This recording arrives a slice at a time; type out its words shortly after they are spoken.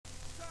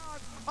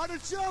On the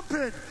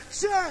jumping,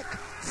 Jack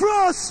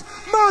Frost,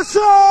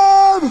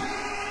 Muslim!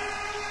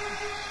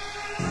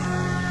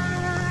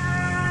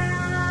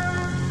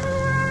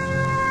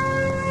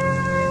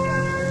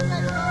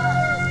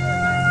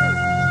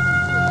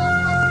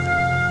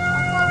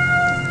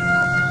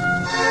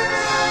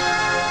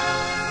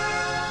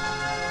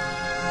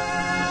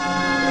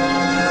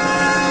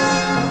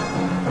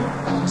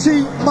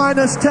 T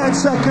minus 10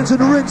 seconds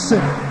and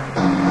rinsing.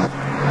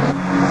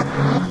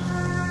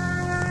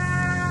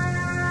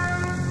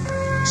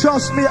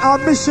 Trust me, our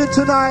mission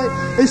tonight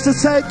is to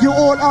take you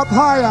all up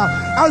higher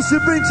as we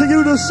bring to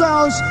you the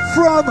sounds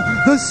from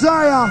the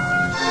Zaya.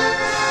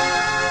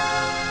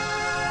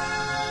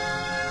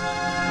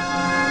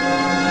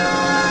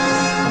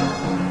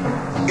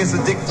 It's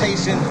a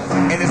dictation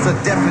and it's a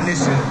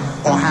definition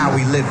on how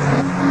we live it,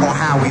 on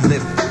how we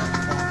live it.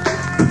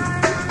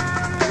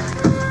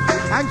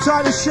 Hang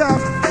tight the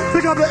chef,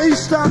 pick up the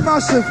East Stand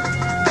Massive.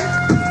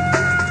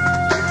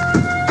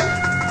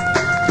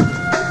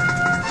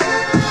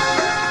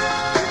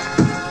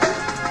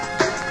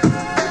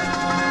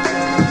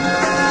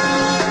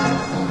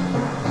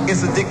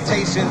 It's a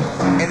dictation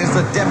and it's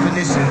a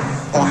definition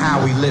on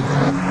how we live it,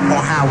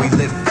 on how we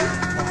live it.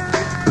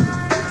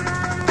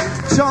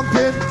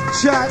 Jumping,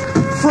 Jack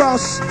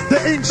Frost, the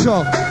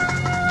intro.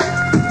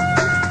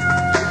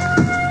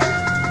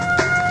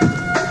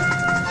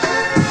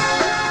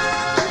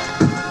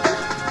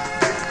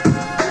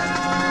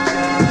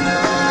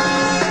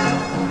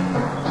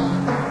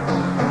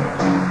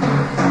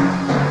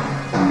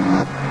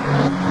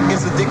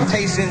 It's a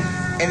dictation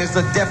and it's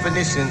a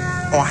definition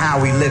on how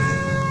we live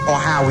it. On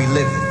how we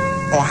live it,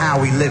 on how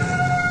we live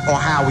it, on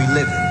how we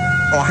live it,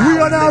 on how we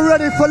are now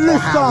ready for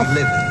liftoff.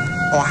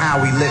 On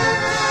how we live it.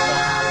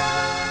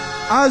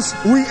 As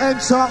we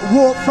enter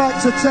Warp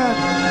Factor 10.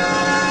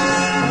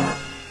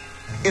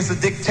 It's a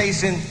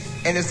dictation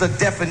and it's a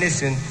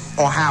definition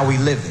on how we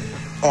live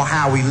it, on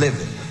how we live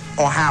it,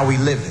 on how we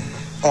live it,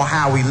 on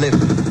how we live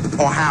it,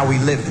 on how we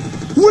live it.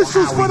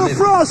 Whistles for the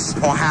frost,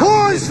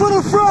 noise for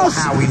the frost,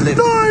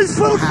 noise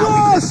for the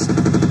frost.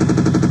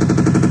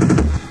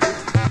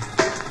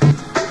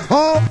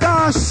 Oh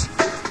gosh,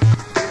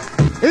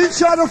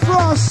 inside the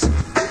frost.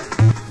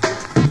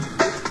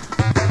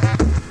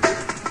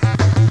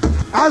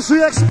 As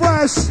we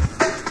express.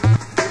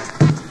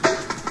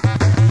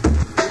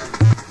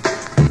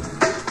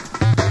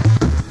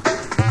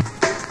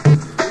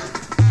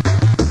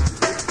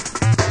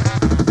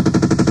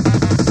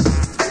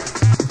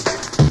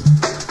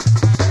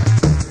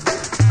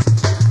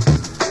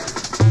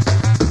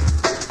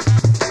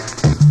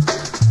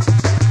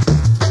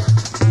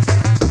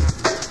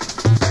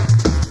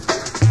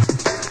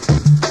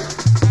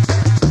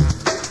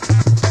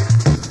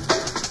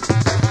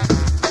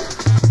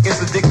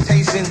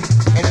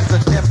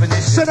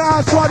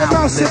 Out to the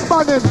massive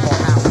bunning.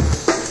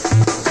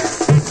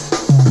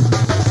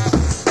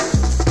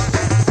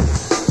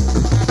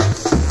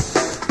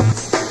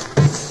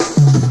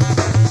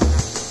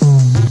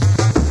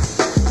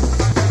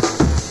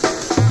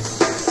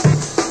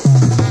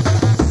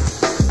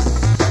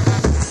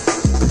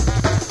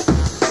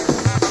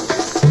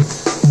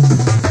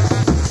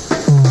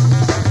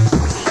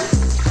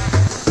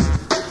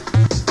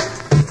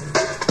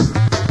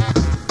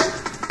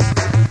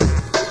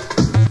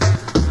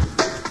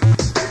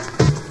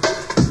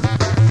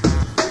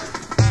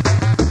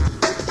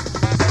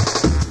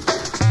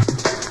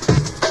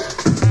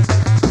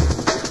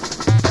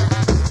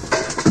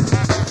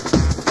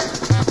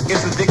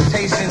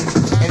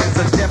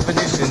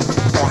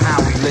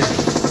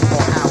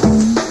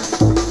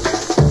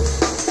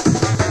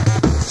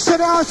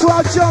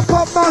 Jump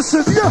up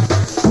massive, yeah.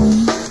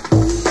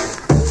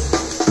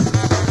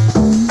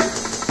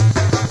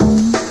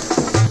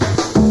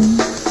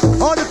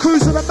 All the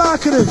crews in the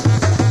marketing.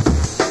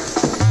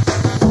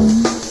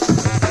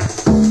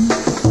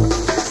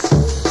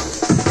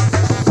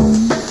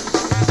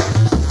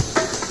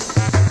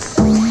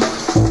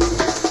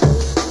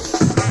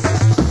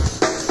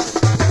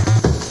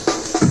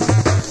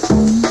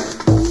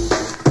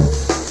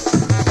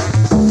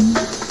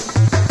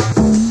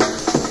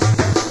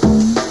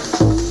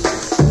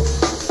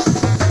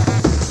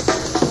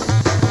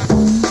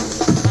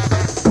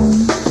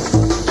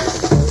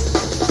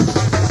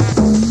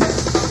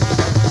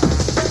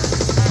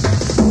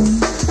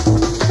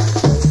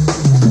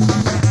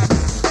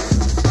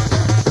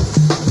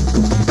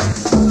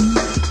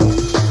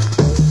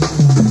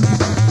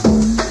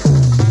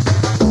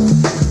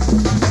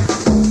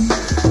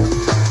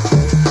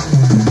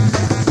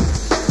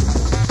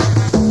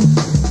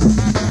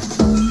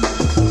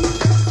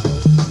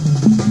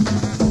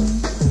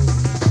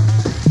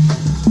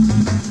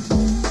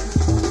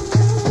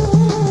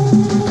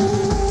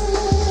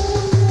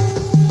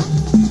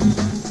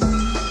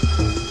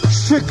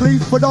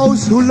 For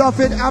those who love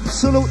it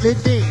absolutely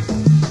deep.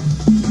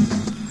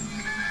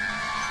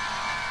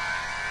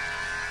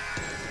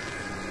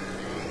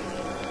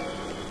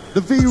 The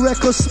V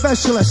Record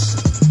Specialist.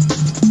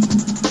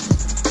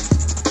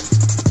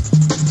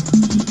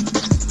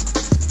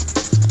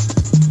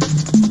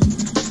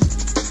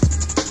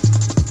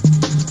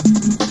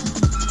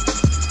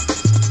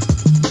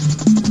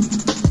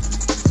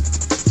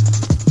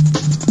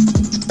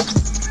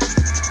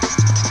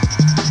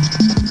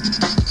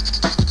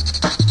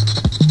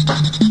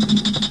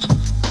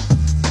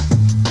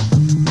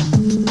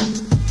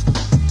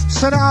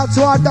 Send it out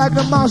to our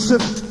Dagenham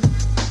Massive.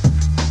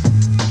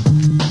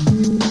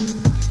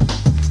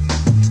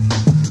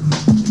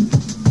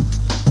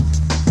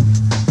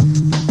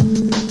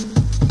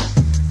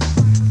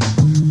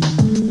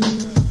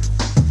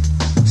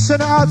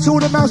 Send it out to all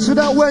the massive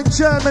that went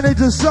Germany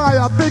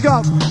Desire. Big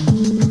up.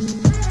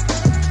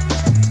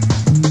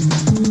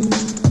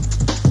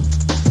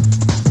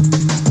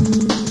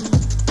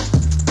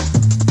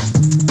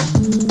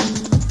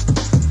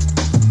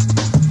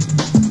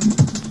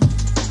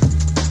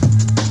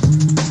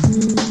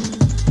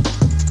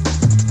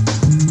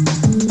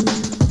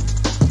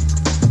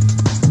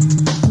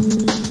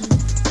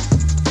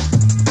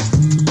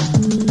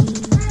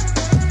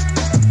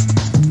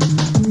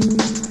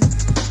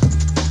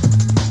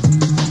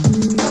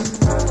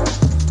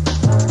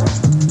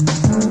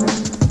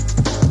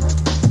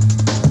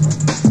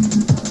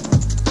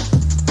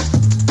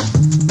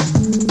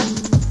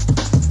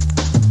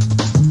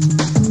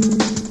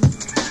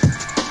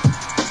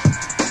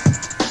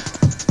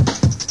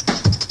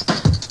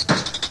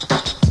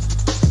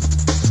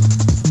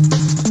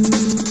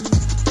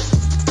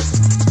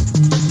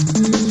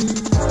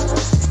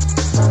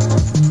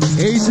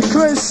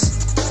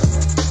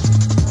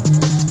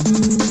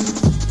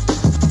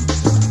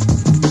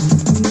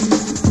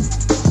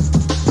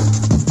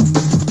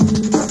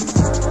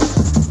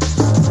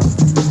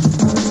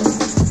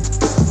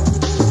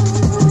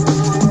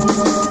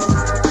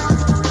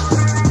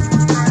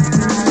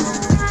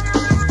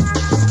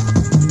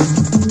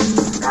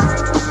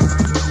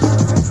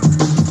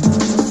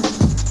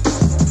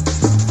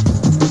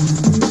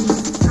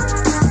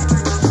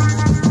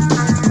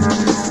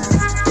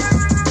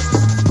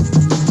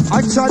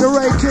 Outside the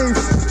Ray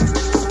Keith.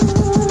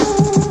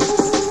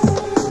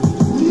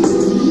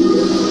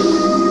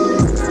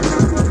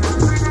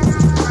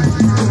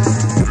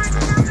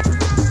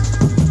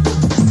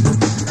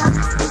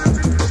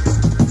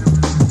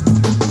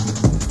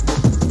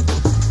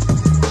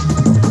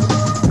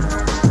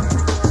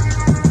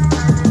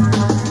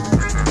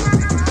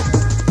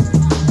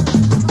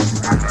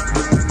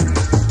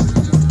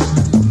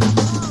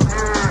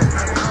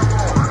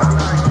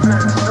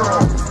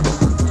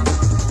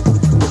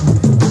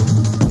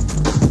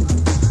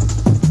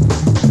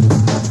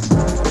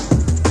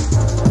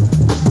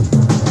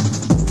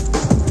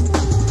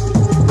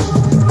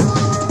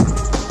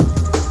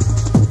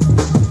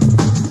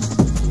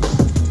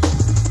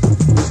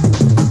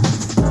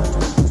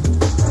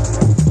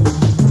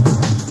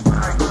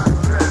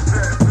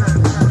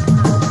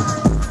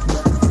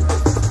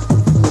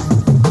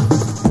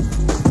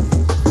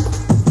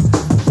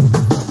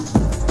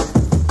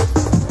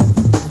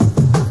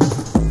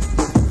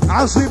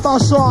 As we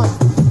bust on.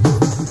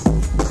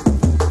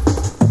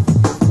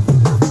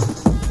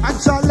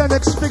 Anton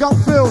Lennox, big up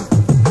Phil.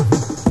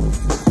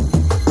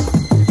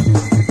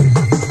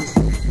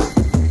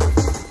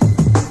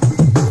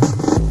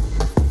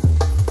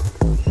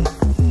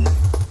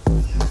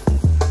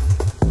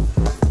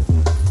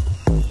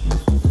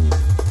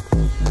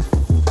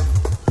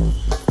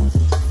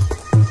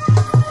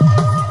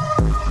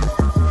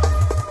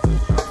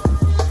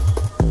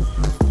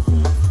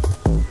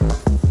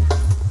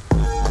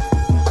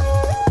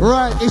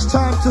 Right, it's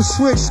time to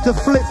switch to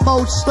flip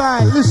mode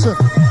style. Listen.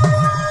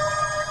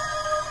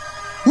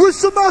 With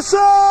some massive!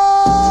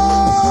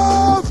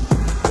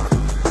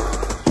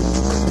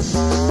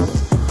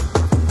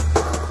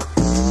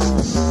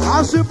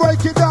 As we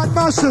break it down,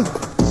 massive.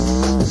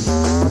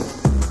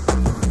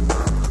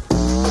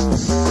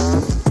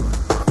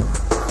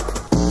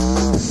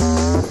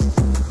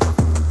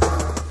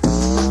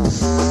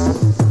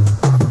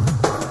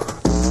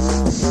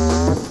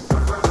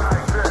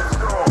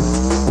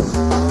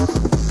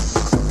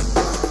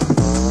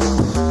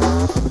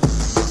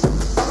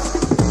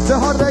 The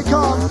harder they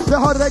come, the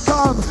harder they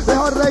come, the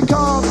harder they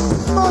come.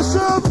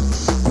 Massive!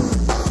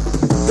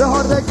 The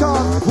harder they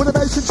come with a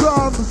bass and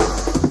drum.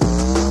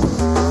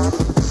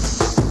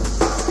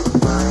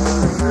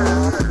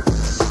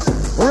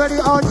 Ready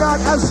or not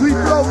as we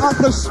blow up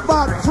the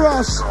spot for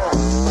us.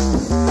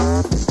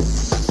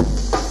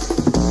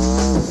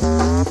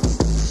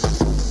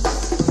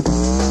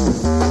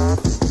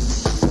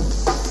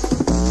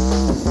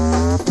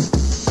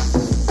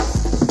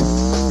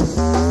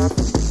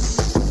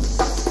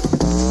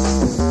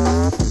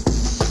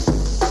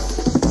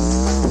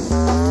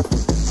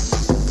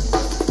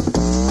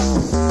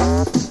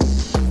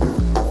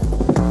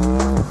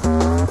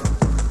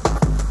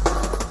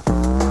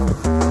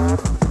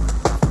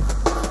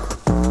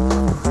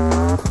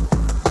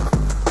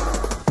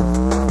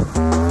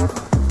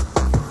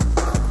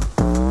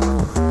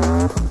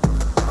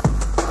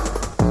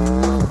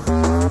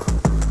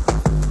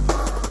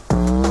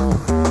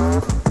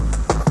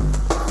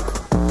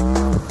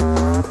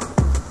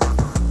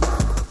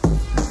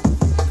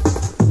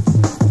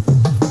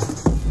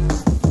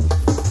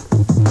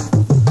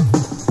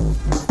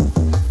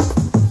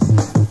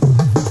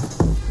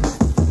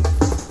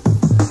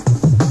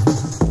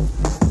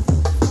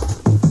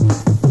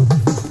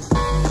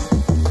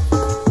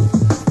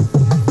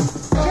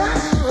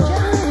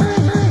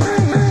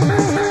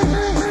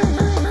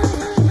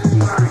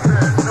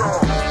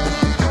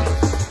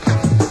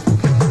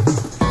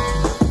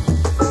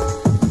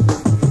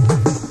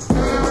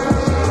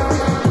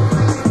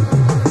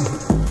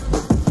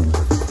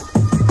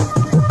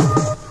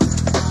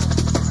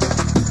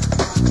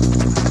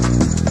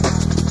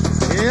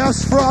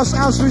 That's for us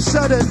as we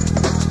said it.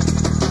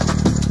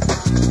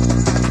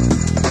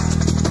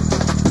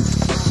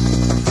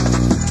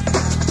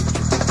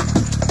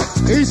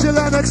 Easy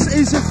Lennox,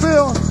 easy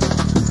Phil.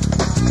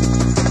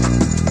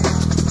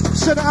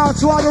 Send it out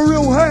to all the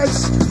real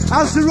heads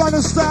as the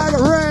runners start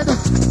red.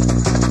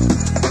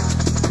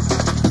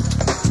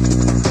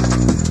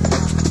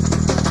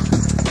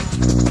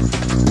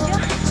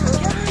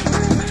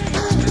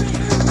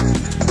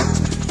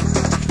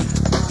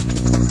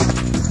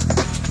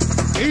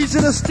 Easy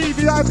to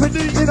Stevie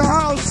Dnb in the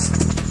house.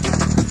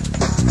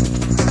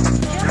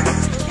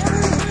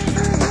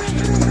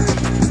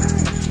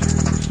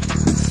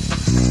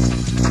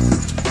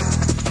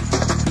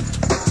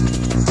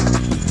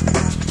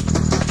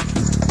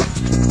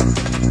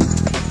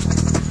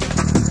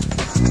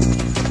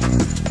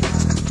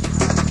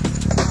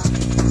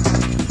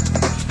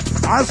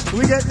 As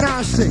we get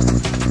nasty.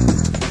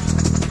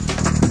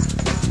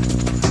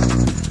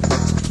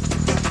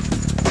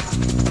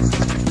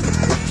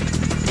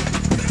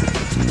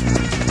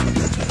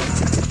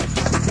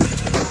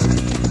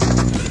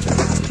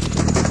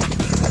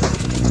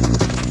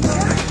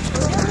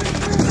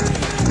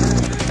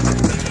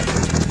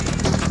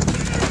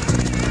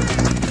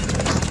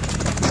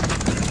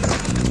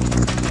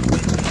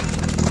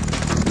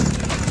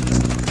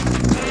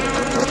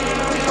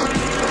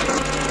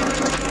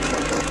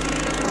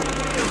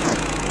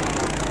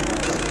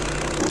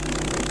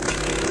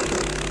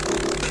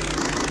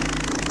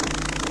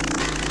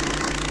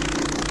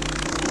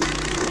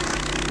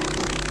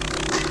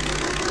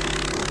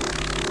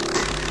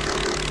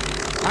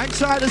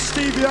 Inside the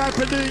Stevie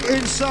Dnb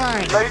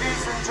inside.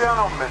 Ladies and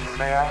gentlemen,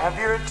 may I have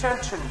your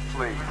attention,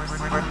 please?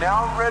 We're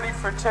now ready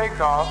for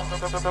takeoff,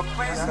 so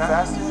please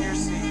fasten your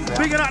seatbelt.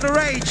 Speaking out the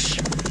rage,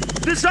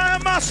 Desire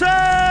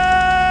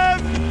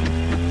Massive!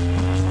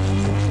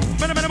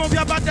 Move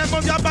your body,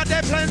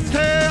 plenty.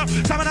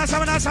 Samana,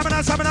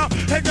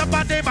 hit your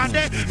body.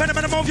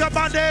 Move your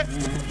body.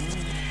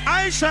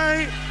 I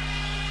say,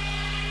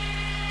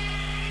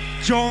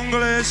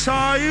 Junglist,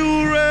 are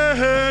you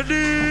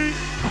ready?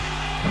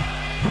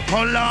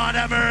 Oh Lord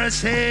have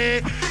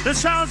mercy. The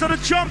sounds of the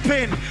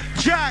jumping.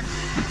 Jack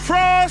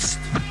Frost.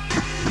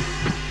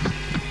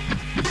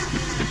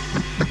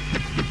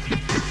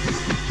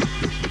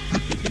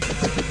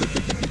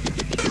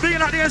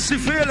 Speaking out the NC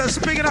Fearless,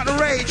 speaking out the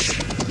rage.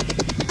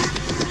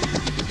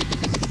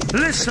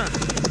 Listen.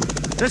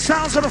 The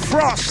sounds of the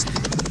Frost.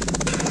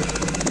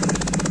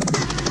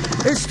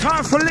 It's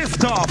time for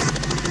liftoff.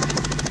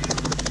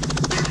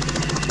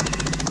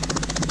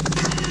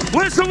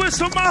 Whistle,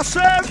 whistle,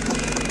 Massive.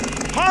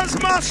 Hans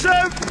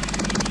Massive.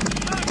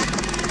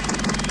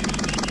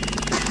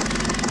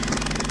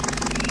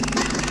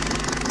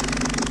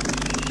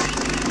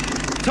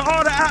 To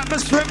all the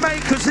atmosphere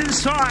makers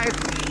inside.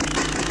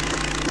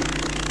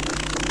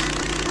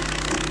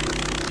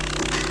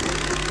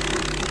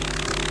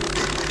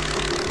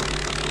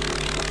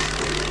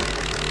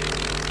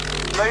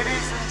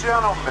 Ladies and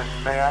gentlemen,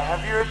 may I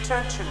have your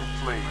attention,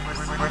 please?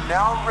 We're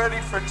now ready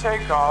for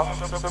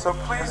takeoff, so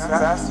please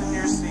fasten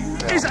your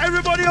seatbelt. Is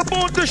everybody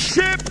aboard the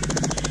ship?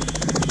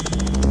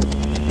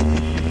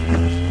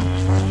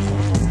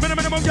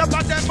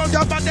 Move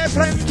your body,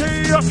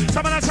 plenty.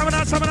 Samana,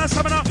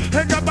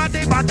 hit your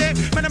body.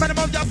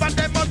 Move your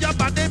body,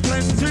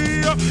 plenty.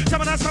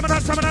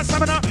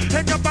 Samana,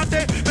 hit your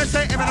body. Me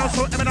say,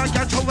 Eminem,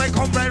 get your way,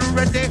 come very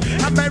ready.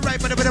 I'm very right,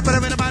 but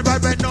my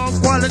right, with no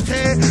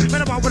quality.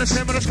 Man, I want to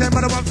scream, but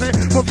I want to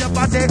move your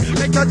body.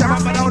 Make your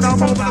jump, but I don't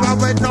move,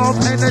 with no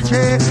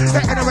energy.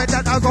 The anyway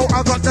that I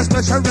got the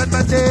special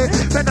remedy.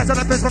 Then that's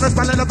the best one, it's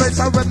my little bit,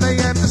 so with the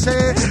MC.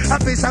 A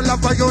piece of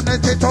love for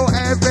unity to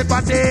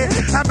everybody.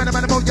 I'm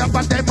gonna move your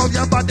body,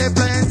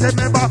 plenty.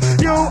 Remember,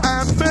 you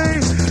and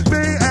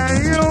me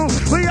and you.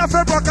 We have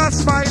a rock a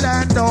smile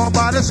and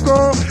nobody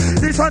school.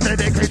 This one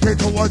dedicated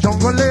to a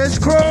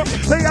junglist crew.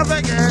 We have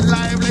a get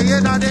lively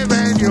in the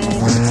venue.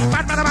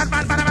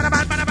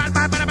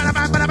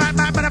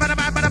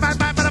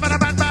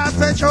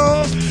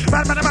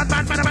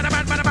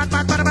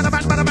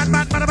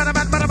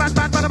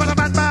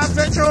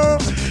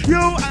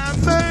 You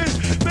and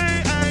me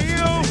and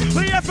you.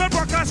 We have a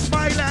rock a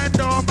smile and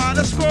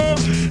nobody school.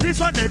 This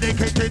one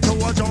dedicated to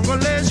a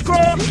junglist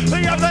crew.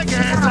 We have a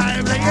get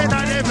lively in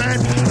the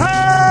venue.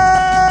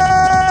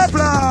 Hey,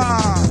 blah.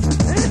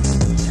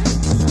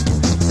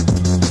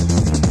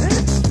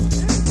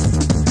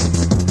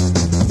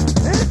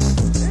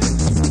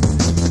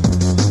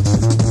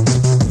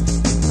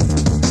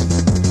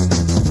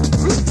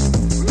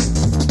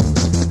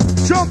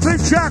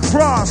 Jumping Jack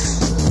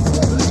Frost.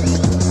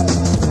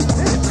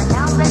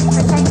 Now ready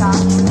for takeoff.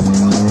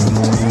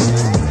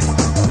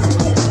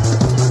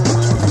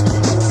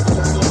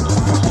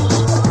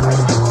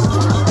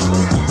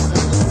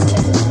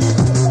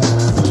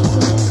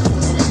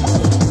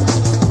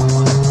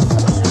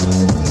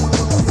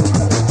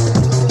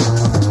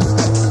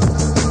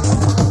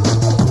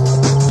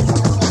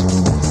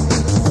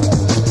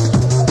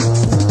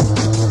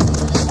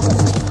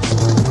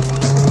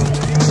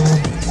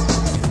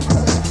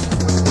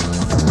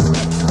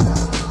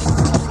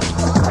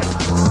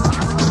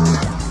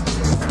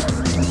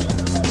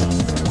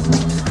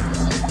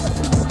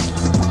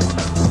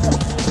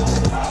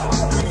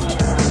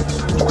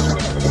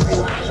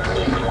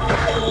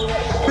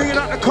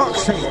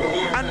 Coxie,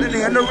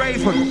 Anthony and the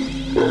Raven.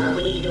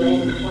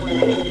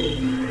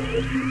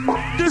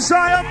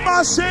 Desire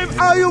Massive,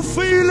 how you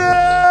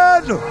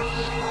feeling?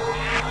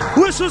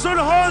 Whistles and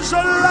horns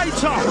are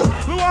lighter.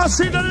 We want to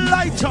see the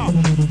lighter.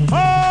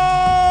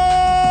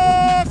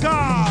 Oh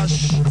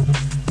gosh.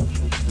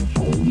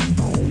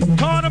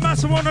 On the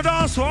massive on the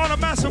dance floor, on the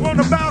massive on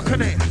the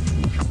balcony.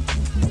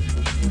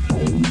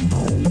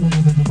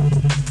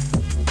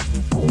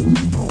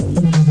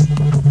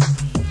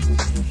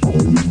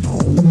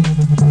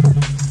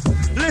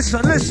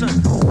 Listen.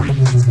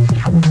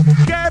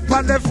 Get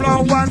on the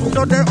floor, one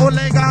to the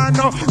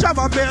olegano.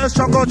 Java beer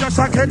struggle just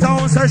like a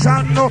down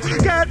session.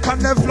 Get on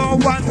the floor,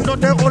 one to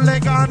the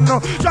olegano.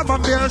 Java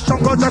beer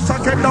struggle just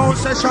like a down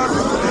session.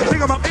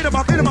 Pick 'em up, hit 'em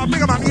up,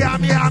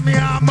 yam.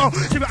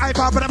 See me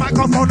iPod with the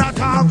microphone, not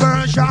our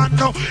version.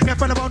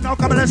 Get on the boat now,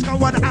 come on, let's go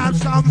and have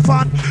some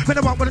fun. When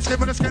the one with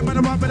the skin, when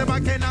the one with the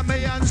mic in my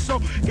hand. So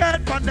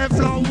get on the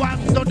floor, one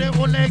to the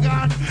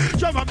olegano.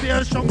 Java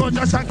beer struggle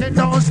just like a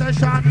down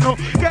session.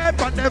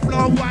 Get on the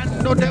floor, one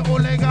to the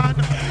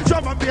olegano.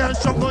 Java beer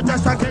struggle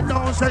just like a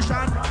down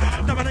session.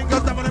 Never them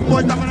girls, never them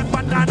boys, never them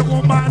banana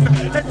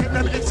woman. Let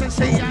them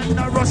ecstasy and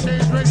the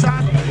rushes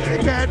reason.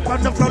 Get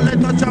on the floor,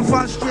 let touch your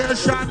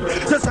frustration.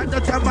 Just like the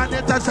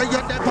Terminator, say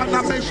you're there on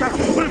a mission.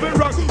 Whenever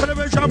rock,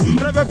 whenever jump,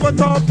 whenever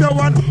put up your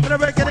one.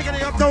 Whenever get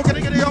it up, no, get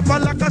it up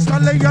like a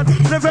stallion.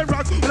 Whenever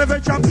rock, whenever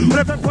jump,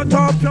 whenever put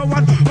up your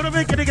one.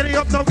 Whenever get it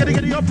up, no, get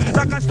it up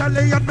like a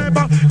stallion.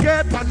 Remember,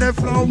 get on the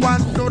floor,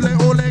 one to the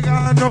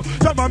olegano.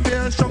 Java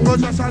beer struggle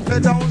just like a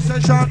down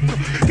session.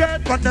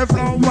 Get on the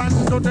floor,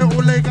 one to the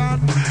hooligan.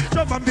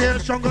 Jump and be a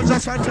stronger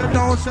just like a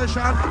down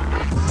session.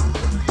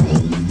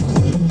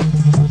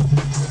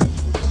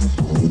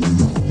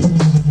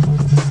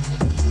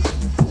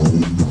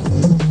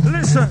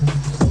 Listen.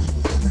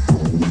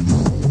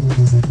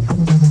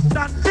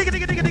 Done. Digga,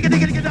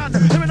 done.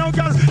 Give me no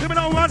girl, give me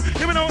no one,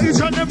 give me no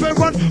each and every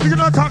one. We do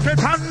not talk it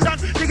hand done.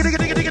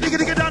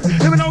 Digga, done.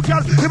 Give me no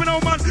girl, give me no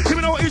man, give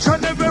me no each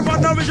and every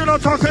one. Now we do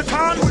not talk it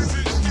hand.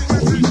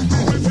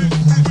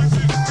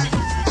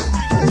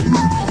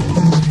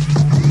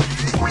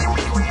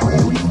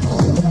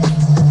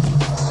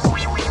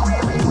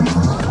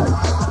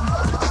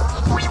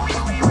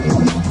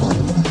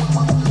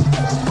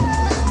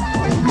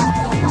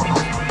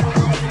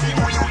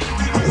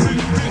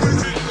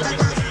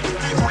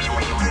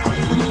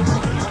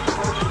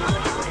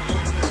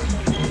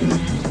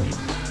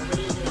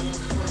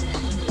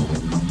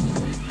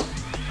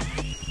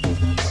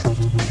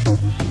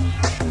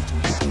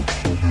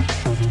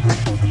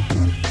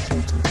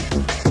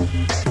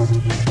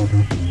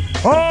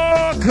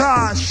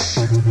 Gosh,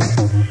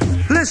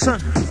 listen.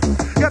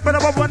 Get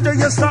better up under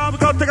your stomach.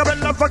 Go take a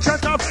bit of fuck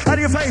shut up out of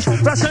your face.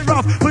 Rush and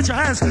rough. Put your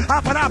hands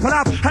up and up and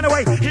up. And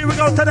away. Here we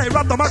go today.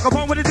 Rub the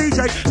microphone with the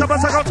DJ.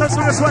 Sometimes I go to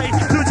swing this way.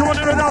 2 to 1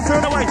 and I'll throw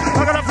it away.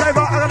 I got a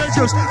flavor. I got a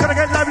juice. Gonna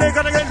get lively.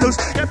 Gonna get loose.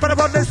 Get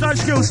better up this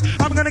nice juice.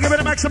 I'm gonna give it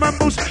a maximum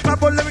boost. My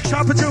boy lyrics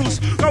sharp and juice.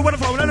 Go with the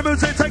flow. Let the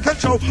music take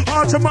control.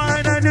 Heart to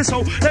mind and your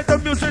soul. Let the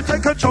music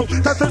take control.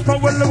 That's the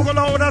spot where we're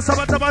gonna hold us. Some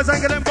of the boys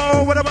ain't getting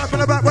bold. With a back in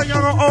the back when you're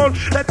old.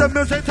 Let the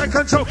music take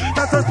control.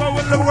 That's the spot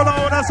where we're gonna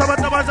hold us. Some of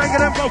the boys ain't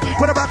getting bold.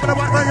 With a back in the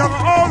back when you're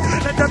old.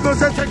 Let the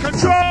music take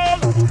control.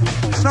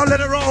 Now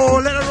let it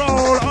roll, let it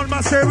roll. On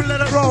my series,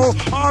 let it roll.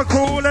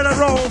 Hardcore, let it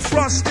roll.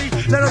 Frosty,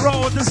 let it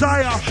roll.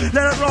 Desire,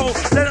 let it roll,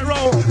 let it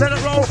roll, let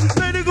it roll.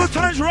 Let the good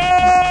times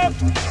roll.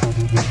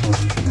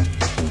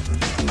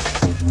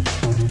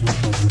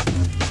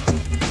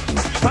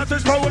 At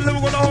this point, we're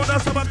living alone.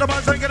 That's about the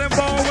boys ain't getting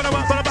involved. When I'm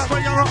back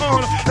when you're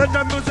old. Let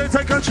the music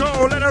take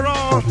control, let it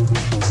roll.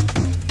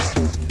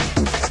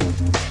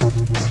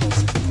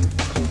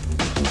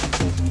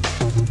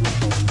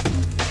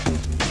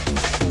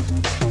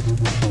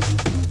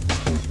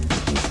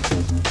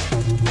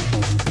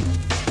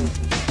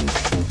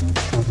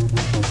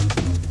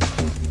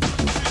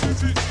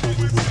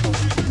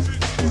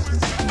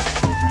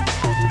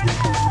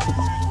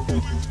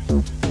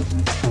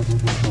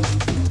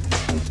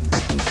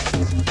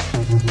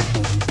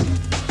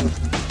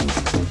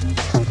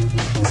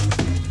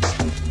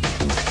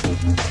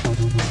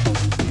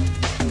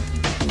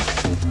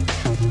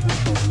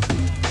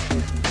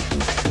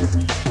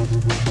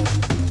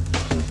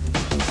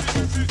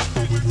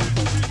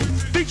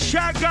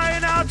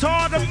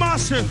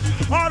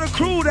 All the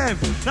crew them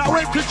that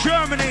went to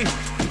Germany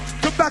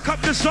to back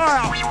up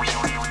Desire.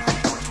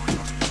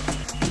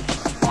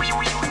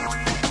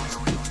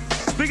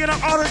 Big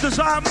up all the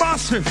Desire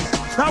Massive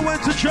that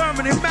went to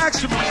Germany.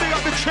 Maximum, big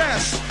up the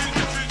chest.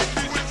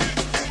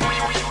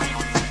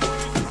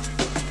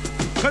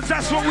 Cause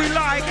that's what we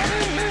like.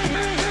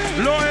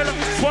 Loyal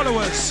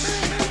followers.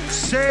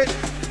 Said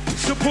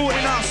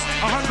supporting us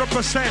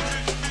 100%.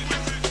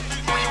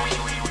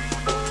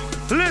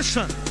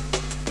 Listen.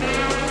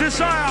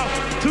 Desire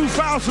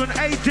 2000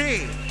 AD.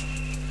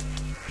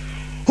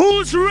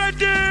 Who's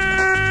ready?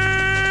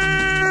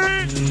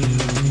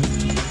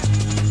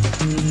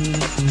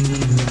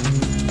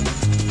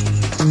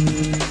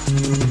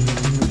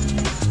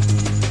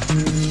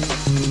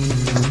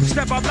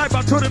 Step up, live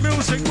up to the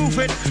music, move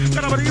it.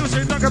 Gonna be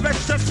using like a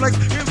best just flex.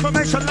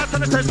 Information, let the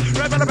test.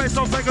 Rebel the base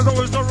of fakers,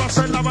 always the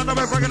rustle. Love and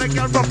never breaking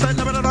again, rough, then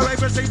never know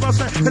the see boss.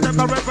 And then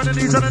my rep when it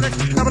needs on the next.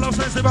 Never lost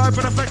sensitive eye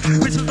for the effect.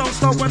 Bitches don't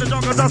stop when the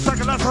jungle does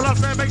second last. The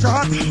last man makes your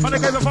heart. And they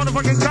gave it for the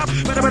fucking cap.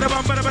 Better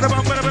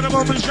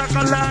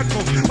shakalaco.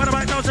 But I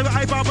might know, say,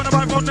 I pop on the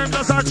phone, them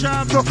just a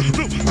champ.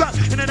 Blue, black,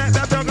 in the neck,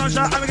 that they're gonna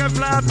shot. I'm gonna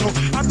flat.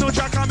 I'm no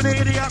jack, I'm an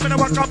idiot. I'm gonna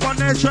walk up on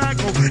their track.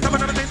 Never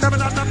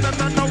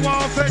no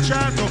warfare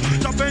channel.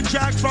 Jumping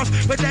Jack Frost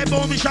with that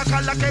boom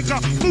shakalaka.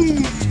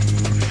 Boom.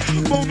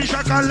 Boom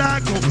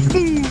shakalaka.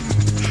 Boom.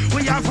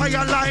 We have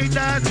fire like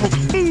that.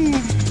 Boom.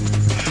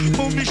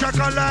 Boom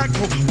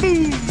shakalaka.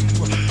 Boom.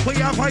 We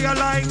have fire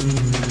like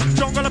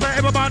jungle about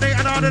everybody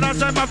and all that I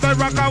say my favorite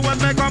rocker when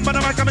they come but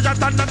I come and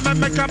just and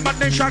make them but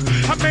they shock.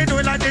 I may do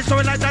it like this, do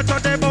it like that, so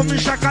they boom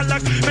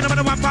shakalaka.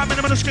 Minimum one part,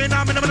 minimum screen,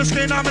 minimum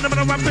screen,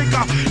 minimum one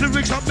bigger.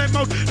 Lyrics up my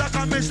mouth like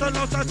I miss a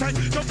lot of time.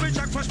 Jumping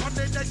Jack Frost one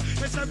day days.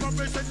 Mr.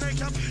 Robbins and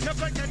make up. You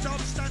break it up,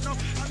 stand up,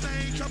 I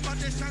make up on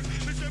this time.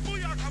 Mr.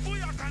 Booyaka,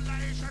 Booyaka,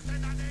 like shot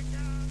in the neck.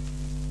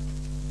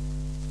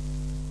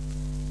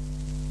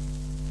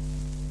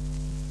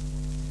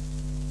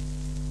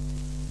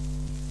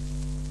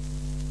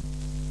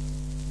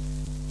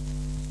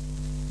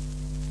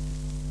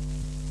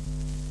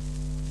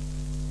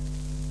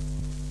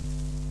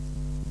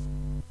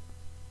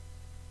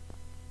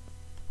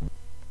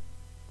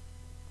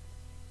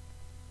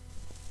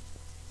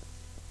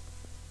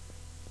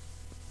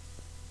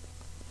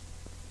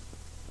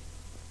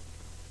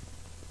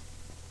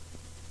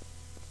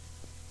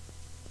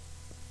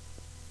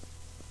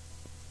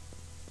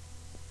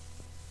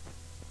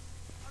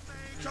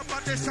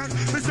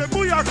 Mr.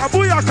 Booyaka,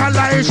 Booyaka,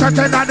 like shot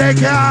in the neck.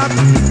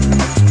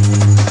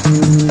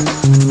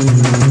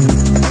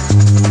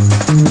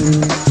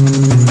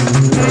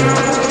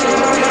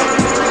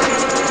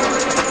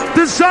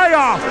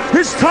 Desire,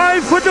 it's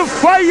time for the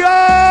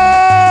fire!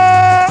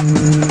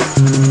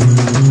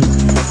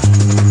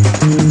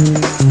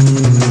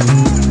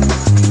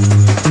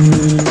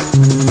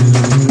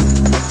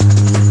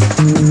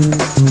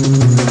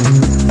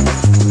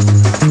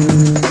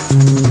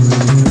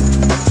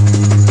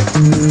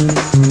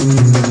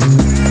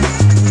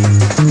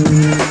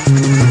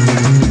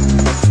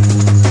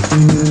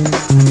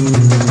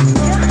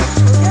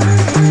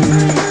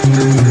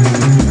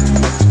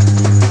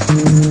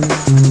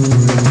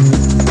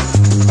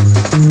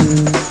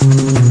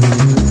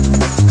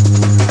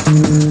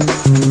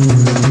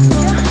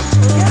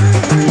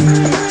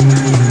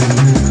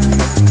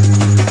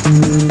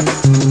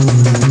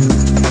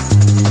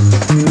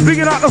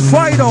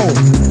 Final.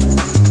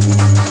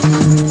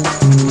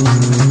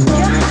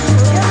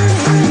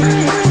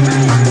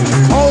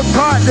 Hold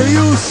tight, the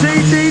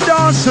UCD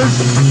dancers,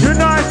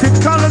 United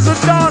Colors of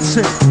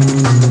Dancing.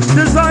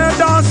 Desire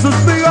dancers,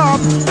 big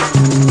up.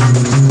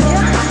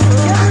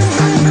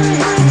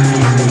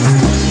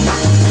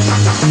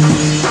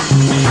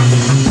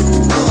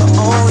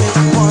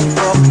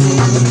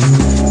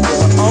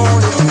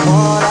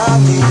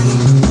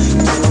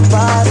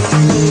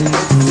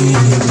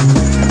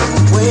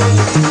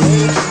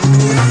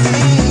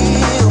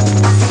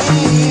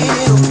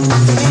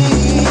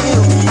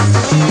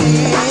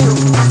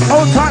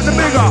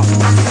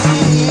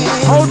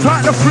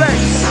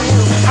 Flex,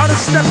 how the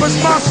steppers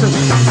massive.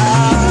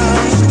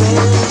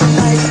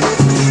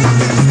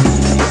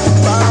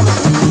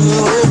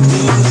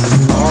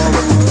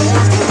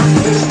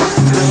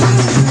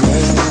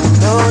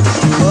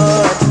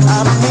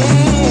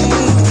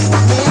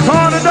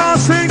 All the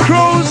dancing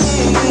crews.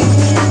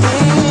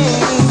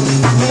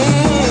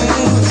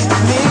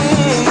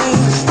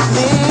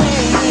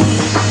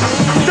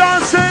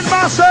 Dancing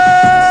massive.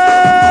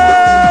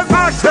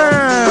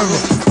 Active.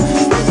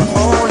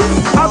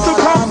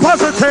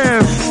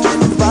 Positive.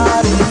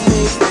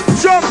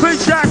 Jumping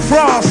Jack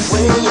Frost.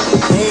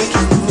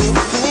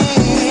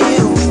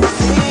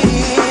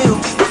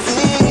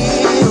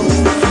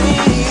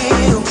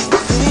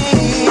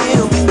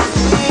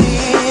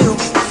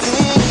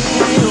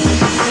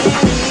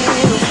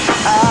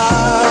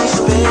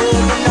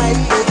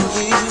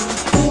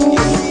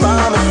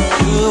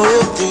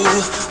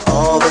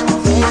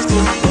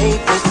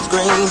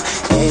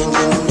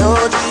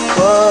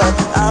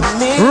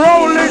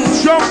 Rolling,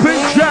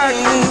 jumping Jack.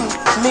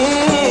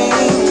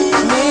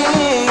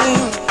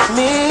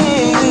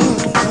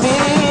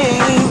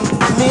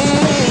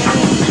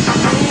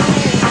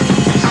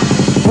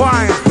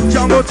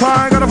 Jungle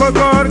time, gotta put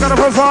good, gotta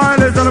put fine.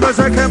 Listen to me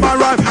say, came my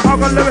rhyme. I'm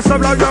gonna live it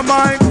stuff like your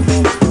mind.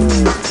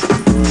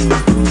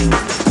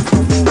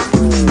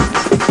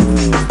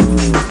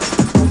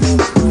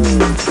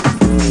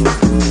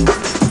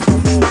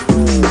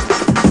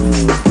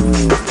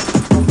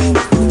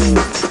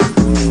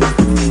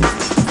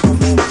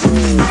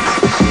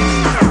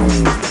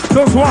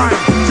 Just wine,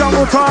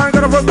 jungle time,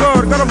 gotta put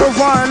good, gonna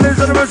provide.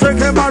 Listen to music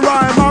in my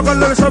rhyme. I'm gonna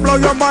lyrics to blow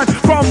your mind.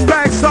 From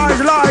backside,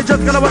 lie,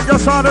 just gonna put your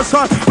side to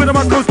side. With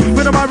my cruise,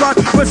 with my ride.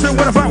 Wishing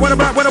with a fat, with a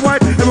black, with a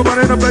white.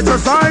 Everybody in the place of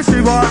size.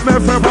 See what me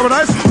feel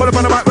paradise. Put up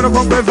on the mic with a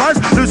crunk with vice.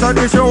 Lose on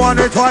this, you want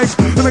it twice.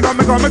 Let me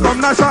come,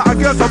 nice. I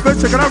guess I'm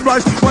bitch, chicken and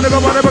rice. Whatever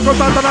goes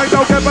down tonight,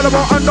 don't get better,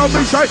 and don't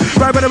be shy.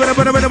 Right,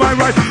 with my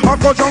right. I'll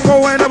go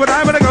jungle and every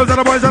time when it goes to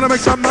the boys and I make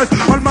some noise.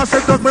 On my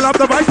set, just build up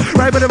the right.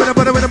 Right,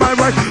 with my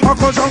right. I'll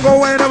go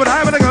jungle and every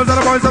time when it goes to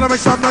the boys and I make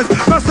some noise.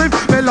 Massive,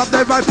 build up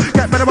the vibe.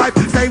 Get with the vibe,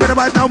 stay with the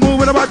vibe, now move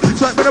with the vibe.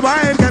 Sweat with the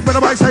vibe, get with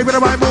the vibe, stay with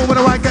the vibe, move with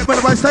the vibe, get with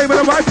the vibe, stay with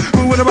the vibe,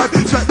 move with the vibe,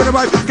 sweat with the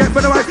vibe, get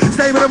with the vibe,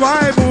 stay with the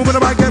vibe, move with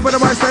the vibe, get with the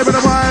vibe, stay with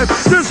the vibe.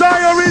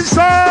 Desire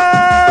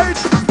inside.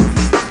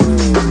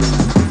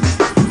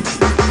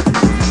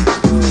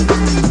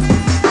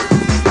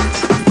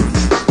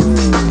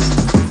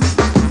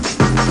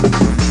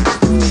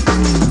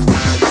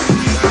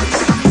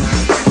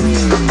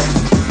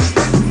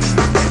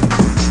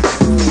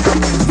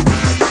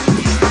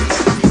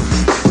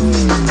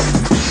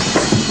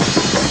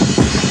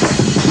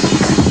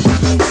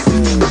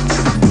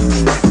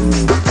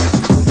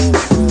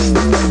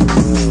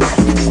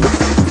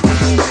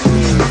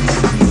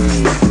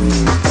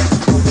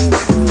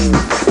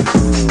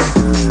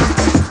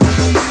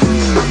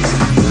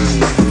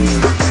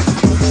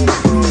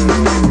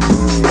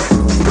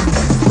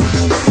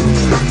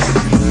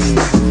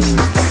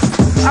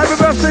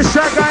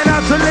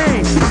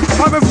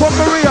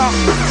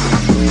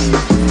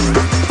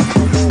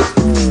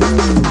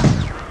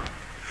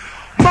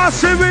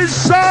 Massive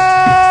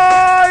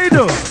inside.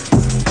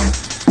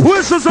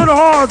 Whistles and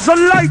horns, a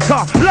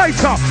lighter.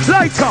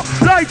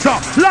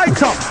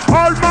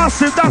 All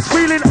massive, that's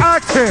feeling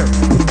active.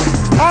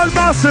 All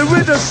massive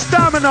with the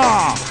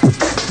stamina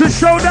to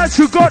show that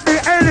you got the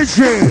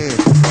energy.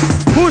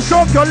 Push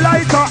up your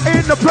lighter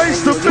in the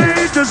place to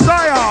be.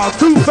 Desire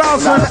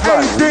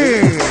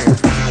 2018.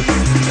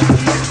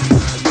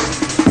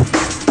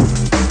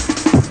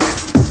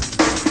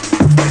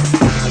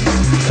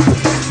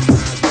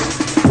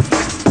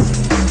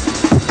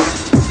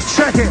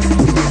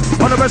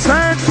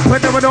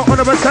 When they were not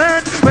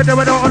 100%, when they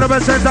were not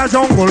 100% a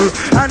jungle,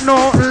 and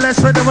no less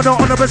when they were not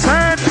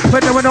 100%,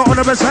 when they were not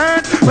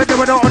 100%, when they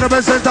were not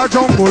 100% a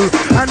jungle,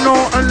 and no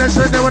less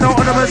when they were not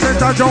 100%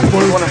 a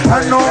jungle,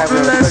 and no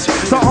less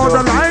to all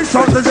the lights,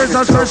 so this is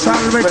a special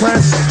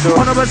request,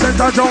 100%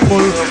 a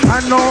jungle,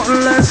 and no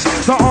less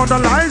to all the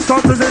lights, so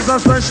this is a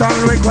special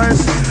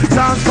request.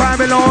 Sounds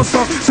fabulous,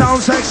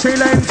 sounds sexy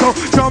lento,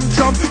 jump,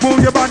 move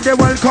your body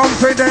well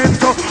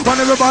confident, want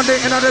everybody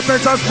in the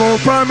place that's more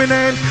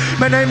permanent.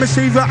 My name is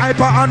Stevie,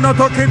 I'm not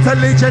talking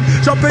intelligent.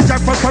 Jumping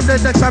jack for some the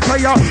next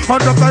player,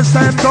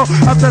 100%.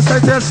 Have to say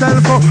to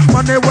yourself,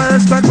 money well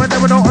spent when they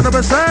were not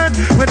 100%,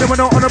 when they were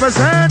not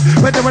 100%,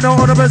 when they were not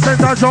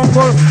 100% a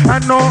jungle,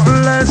 and no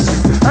less.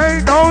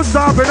 Ain't no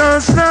stopping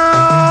us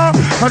now.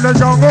 And the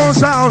jungle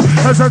sound,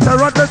 as a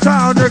terror the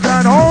town, they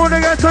can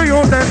only get to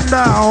you then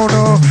down.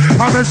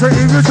 I'm gonna say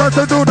if you try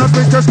to do that,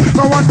 we just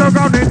go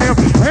underground in here.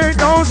 Ain't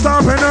no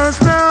stopping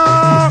us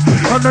now.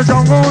 And the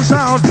jungle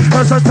sound,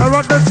 as a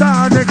terror the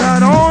town, they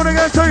can only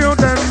get to you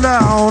then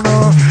down.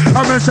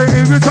 I'm gonna say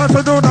if you try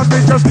to do that, we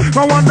just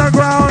go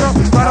underground.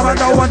 But I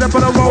know when they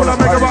put a roll, I'm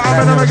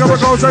gonna make a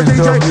go to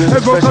DJ.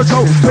 If you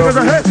control, because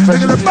a hit,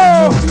 because a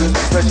bow.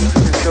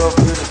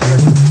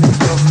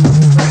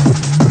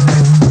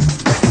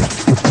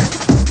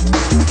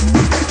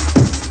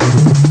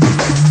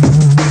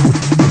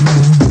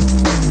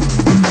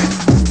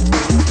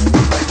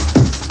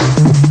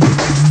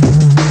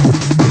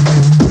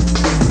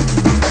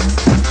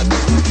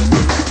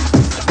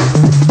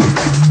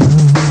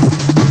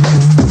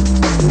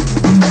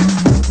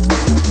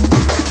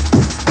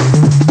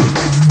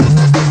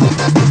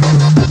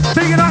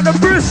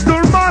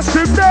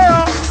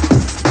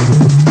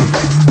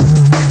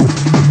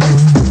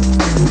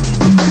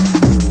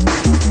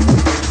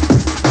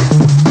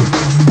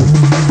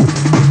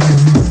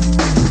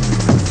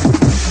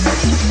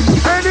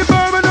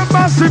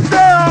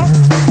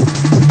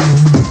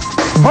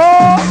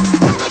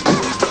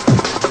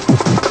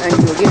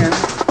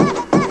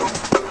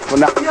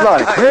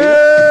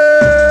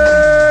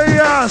 Hey,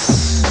 yes.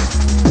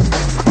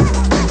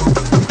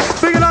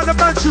 Bigger like the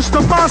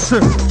Manchester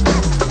Massive.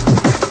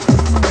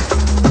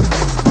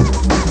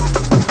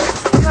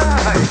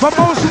 From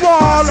most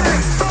wall,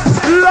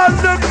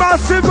 London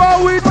Massive,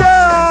 are we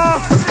there?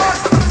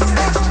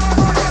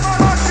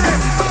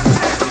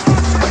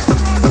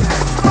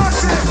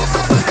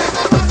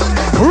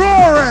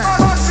 Roaring.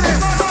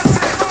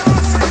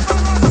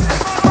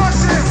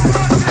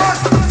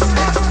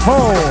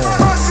 Oh.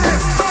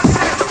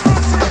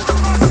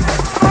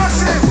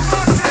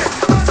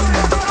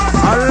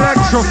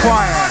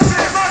 Electrifying.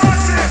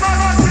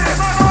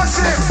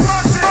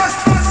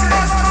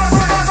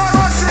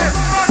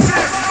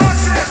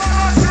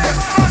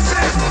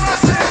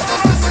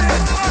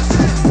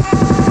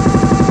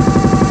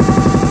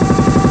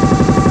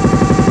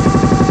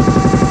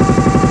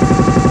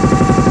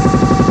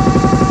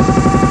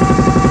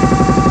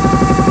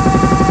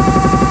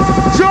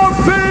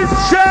 Jumping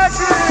jack.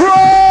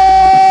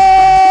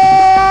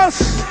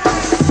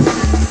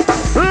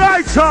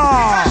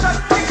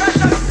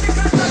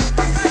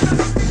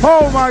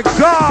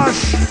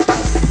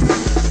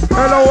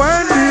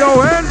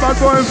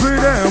 boy free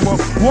them.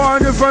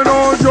 One if I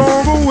know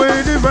jungle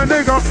with if a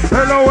nigga.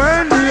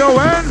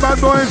 L-O-N-D-O-N,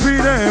 bad boy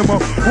free them.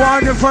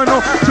 One if I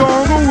know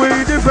jungle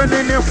with if a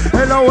nigga.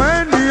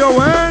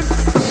 L-O-N-D-O-N.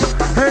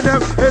 And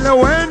them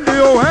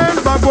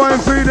L-O-N-D-O-N, bad boy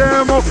free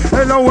them.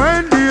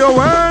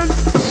 L-O-N-D-O-N.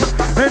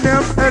 And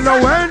them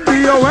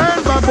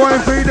L-O-N-D-O-N, bad boy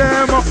free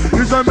them.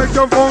 This one make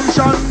you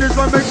function, this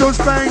one make you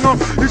spang.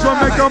 This one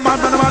make you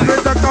mad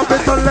with the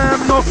capital M.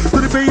 To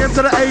the B.M.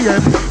 to the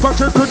A.M.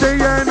 Function to the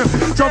end.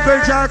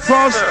 Jumping Jack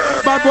Frost,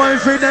 bad boy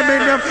free them in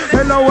them.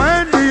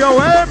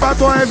 L-O-N-D-O-N, bad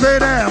boy free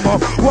them.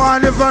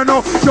 One if I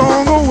know,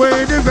 jungle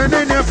way different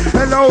in them.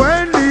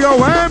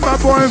 L-O-N-D-O-N,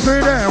 bad boy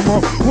free them.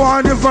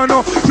 One if I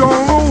know,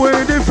 jungle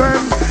way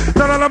different.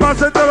 Tell all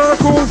about it, tell all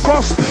the cool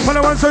frost. When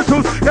I want to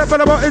two, yeah,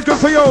 but about it's good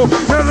for you.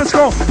 Get the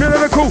score, get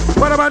the cool.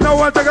 What about no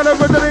one take a look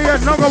to the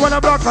end? No go when I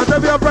block, I'll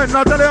tell you a friend,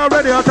 I'll tell you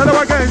already, I'll tell you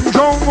again.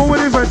 Jungle with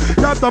different.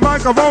 Tap the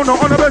microphone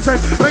on the percent.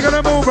 Making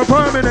a move a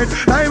permanent.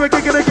 Hey, we're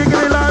kicking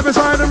it live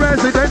inside the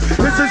resident.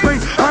 This is me,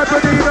 I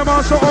believe I'm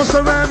also on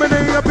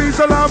ceremony. A piece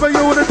of love and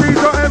unity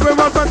to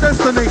everyone's my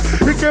destiny.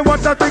 You can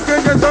what I think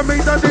against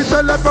me, that is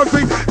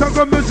telepathy.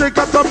 Jungle music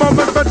at the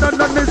moment better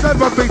than this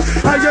ever be.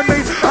 How you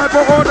mean? I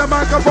put on the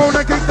microphone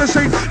and kick the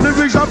seat.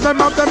 Lyrics up them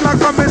like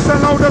a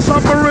missile on the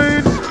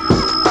submarine.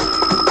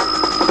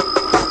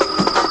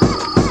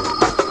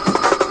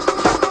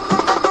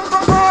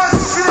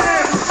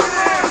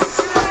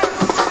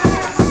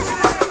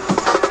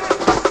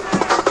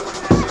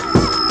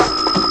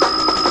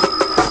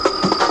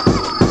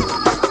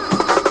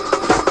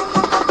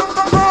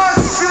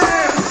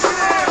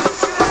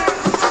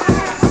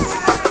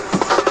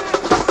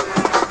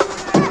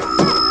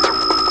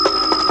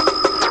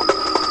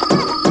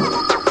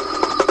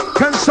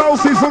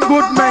 Sophie from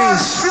Good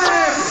Mace,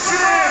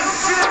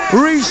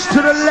 reach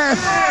to the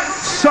left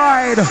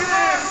side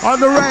on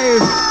the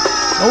rave.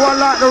 The one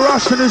like the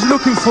Russian is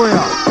looking for you.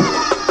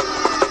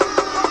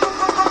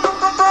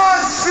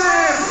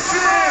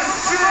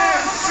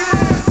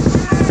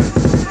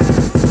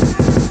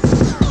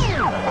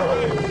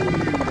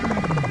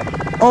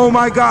 Oh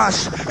my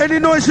gosh, any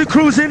noisy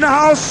crews in the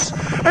house?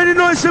 Any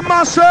noisy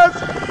massive?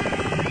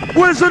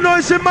 Where's the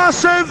noisy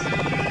massive?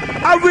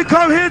 Have we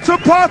come here to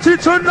party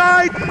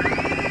tonight?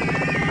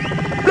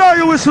 Blow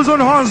your whistles on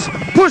horns.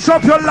 Push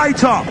up your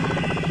lighter.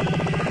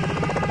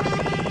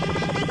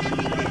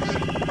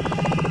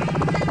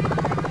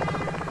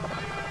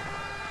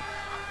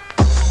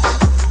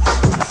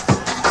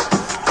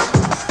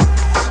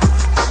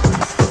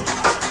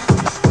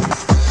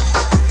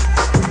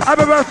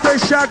 Happy birthday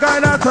shout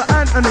going out to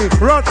Anthony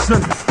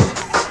Rodson.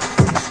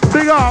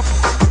 Big up.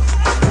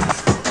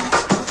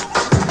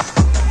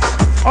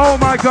 Oh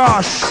my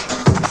gosh.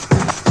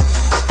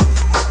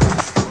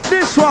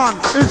 This one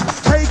is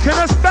taking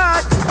us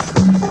back.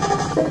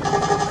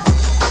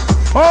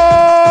 Oh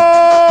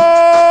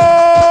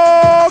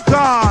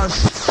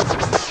gosh.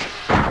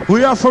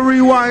 We have to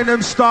rewind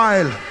them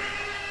style.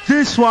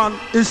 This one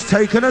is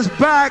taking us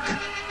back.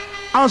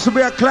 Also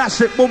be a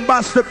classic,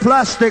 bombastic,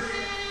 plastic.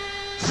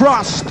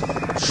 Frost,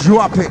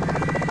 drop it.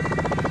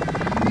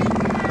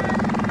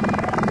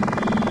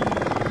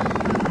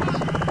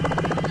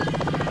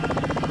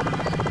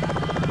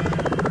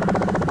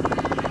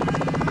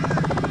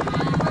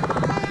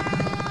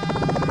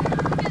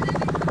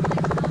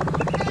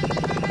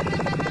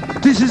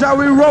 This is how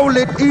we roll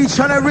it each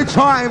and every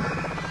time.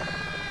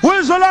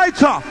 Where's the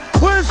lighter?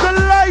 Where's the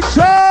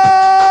lighter?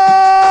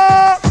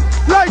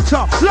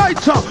 Lighter,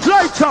 lighter,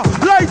 lighter,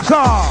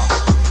 lighter.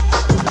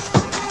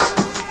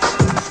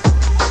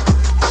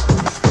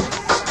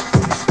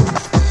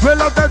 We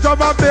love the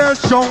drum and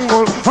bass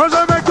jungle, and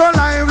they make you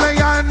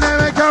lively and they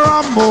make you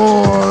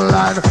rumble.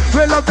 And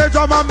we love the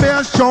drum and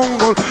bass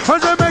jungle,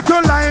 and they make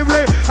you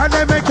lively and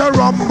they make you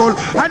rumble.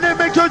 And they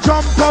make you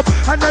jump up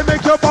and they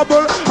make you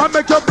bubble. And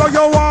make you blow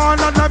your horn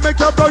and they make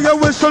you blow your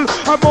whistle.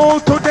 And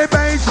move to the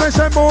bass, me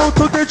say move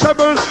to the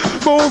treble.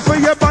 Move for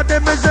your body,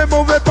 me say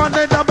move it on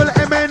the double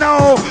M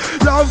now.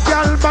 Love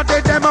girl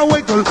body, them a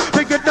wiggle.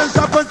 They get them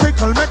stop and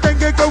tickle, make them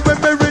giggle with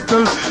me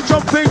riddle.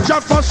 Jumping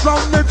jack first from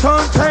the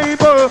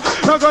turntable.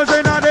 Cause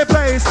in the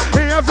place,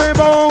 in every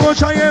bowl,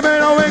 show you me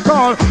how we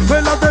call. We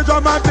love the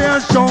drum and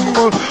bass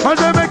jungle, and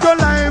they make you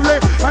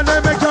lively, and they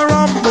make you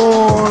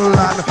rumble.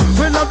 And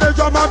we love the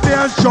drum and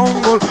bass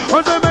jungle,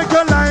 and they make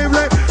you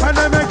lively, and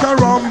they make you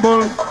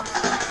rumble.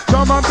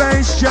 Drum and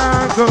bass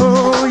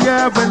jungle,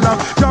 yeah, we love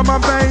drum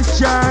and bass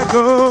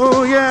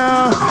jungle,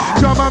 yeah.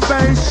 Drum and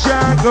bass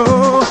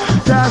jungle,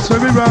 that's where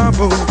we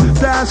rumble,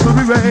 that's where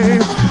we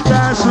rave,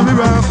 that's where we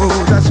rumble,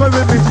 that's where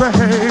we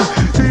misbehave.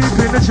 Deep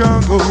in the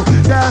jungle,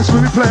 that's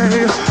where we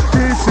play.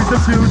 This is the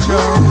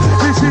future,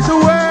 this is the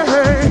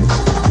way.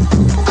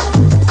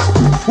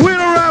 We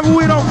don't rap,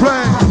 we don't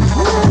play.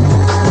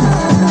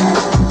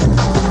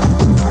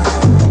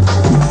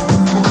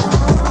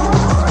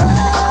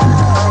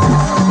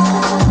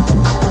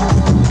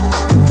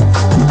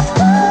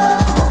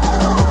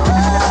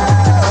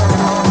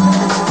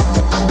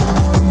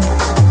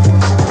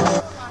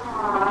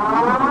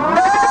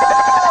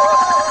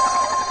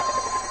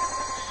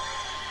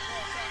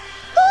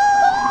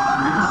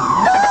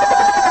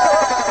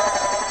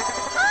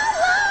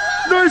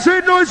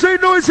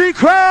 Noisy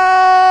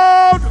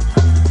crowd.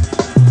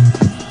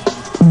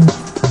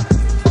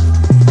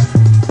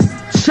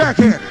 Check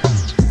it.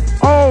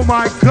 Oh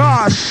my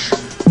gosh.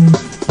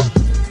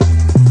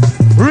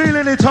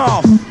 Reeling it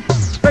off.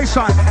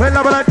 Baseline, when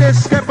love like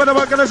this, get better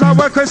work as I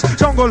work as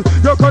jungle.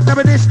 You could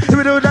never this, if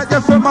you do that,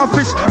 you feel my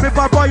fist. Me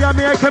bad boy, I'm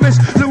a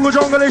chemist. Little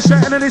jungle is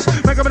shitting in this.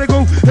 Make a minute go,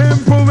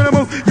 improving the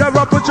move. Yeah,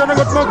 rap with Johnny,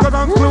 got smoke,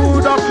 got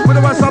glued up. With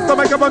the rest up to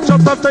make a bunch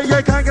of stuff that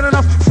you can't get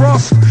enough.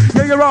 Frost,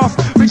 yeah, you're off.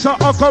 Mix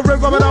up, I'll go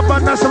rip it up,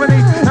 and that's what we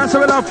need. That's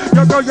what we love.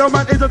 Yo, go, yo,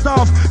 man, is a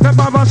dove. Let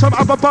my rush from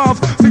up above.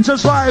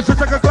 Features live, to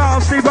take a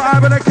glass. Steve,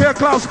 I'm in a clear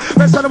class.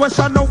 Best of the West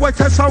Side, no way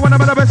test. So when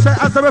I'm in the best set,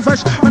 as the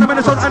refresh. When I'm in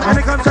the sun and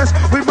any contest,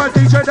 with my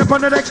DJ, they're on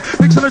the next.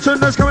 Mixing the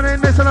tuners coming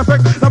in, this in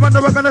effect. The one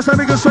that we're gonna say,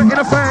 we can swing in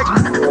effect.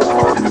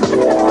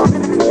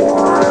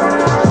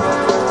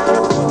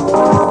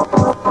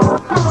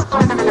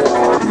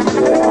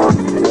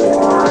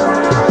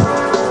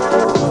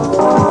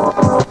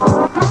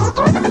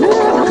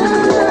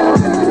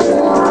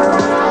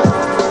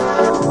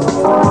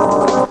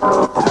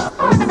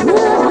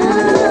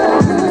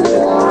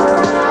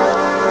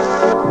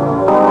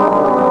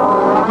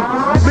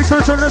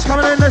 Tuners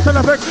coming in next in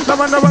effect. The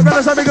one that we're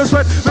gonna say we can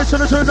sweat. Mixing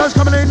the tuners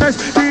coming in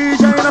next.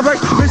 DJ in effect.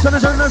 Mixing the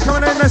tuners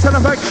coming in next in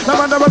effect. The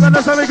one that we're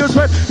gonna say we can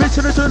sweat.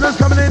 Mixing the tuners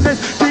coming in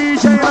next.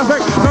 DJ in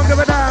effect. Don't give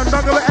it down,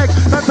 don't give it egg.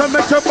 Not to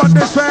make your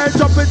body sweat.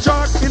 Jumping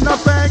jack in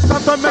effect.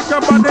 Not to make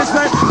your body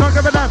sweat. Don't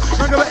give it down,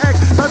 don't give it egg.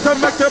 Not to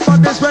make your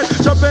body sweat.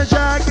 Jumping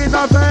jack in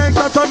effect.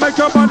 Not to make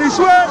your body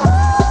sweat.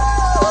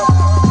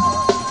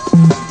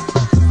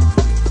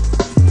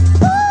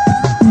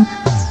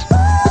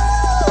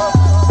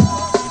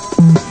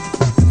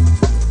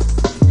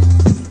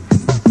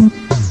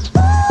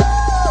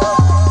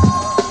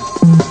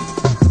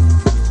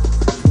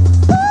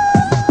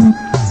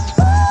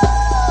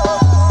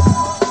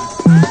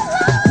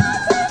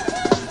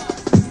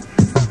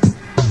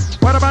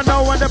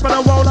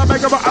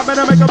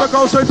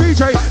 So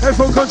DJ in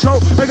full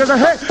control, make it a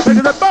hit, make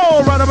it a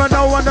ball, right about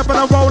now, one up and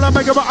a roll, and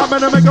make it I'm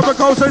gonna make up a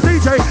goal. So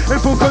DJ in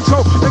full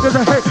control, make it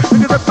a hit,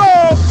 make it a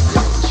ball.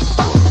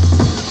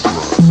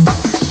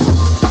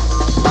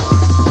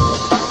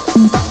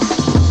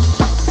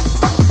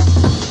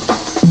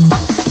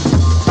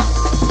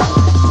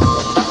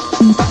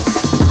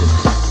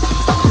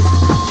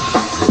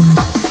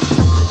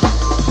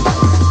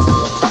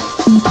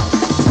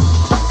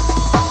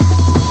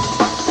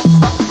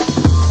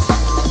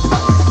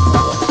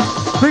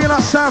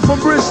 Sound from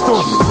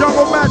Bristol,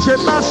 Jungle Magic,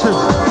 massive.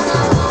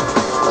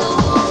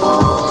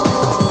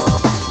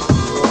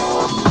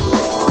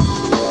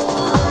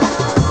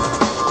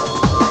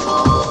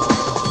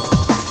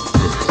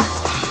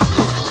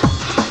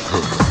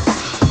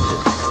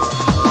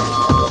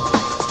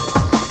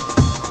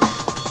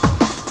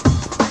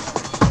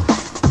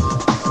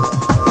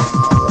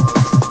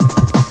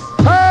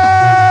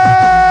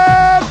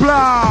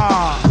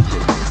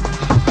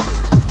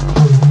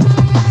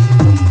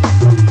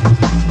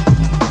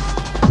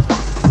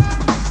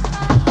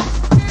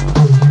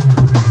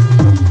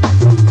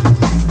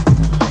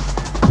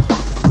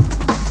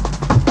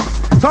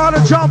 Time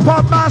to jump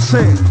up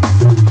massive.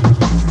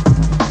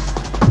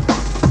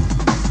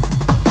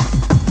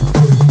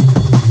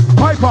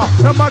 Piper,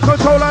 the mic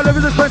controller, live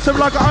is expensive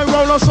like I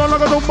roll on son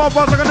like I do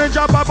mother, like a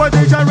ninja, papa,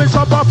 DJ, rinse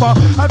up, papa.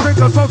 I drink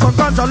a smoke some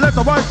ganja, let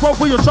the white smoke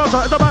for your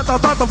shutter. It's about to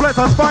start the flat,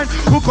 that's fine.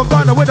 Who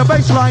combine it with the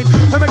bass line?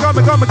 And me gun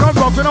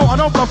rock, you know, I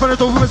don't bluff and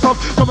it's over myself.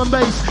 Drum and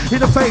bass in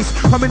the face,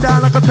 coming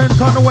down like a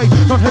 10-ton away.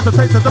 Don't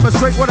hesitate to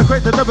demonstrate what I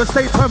create, to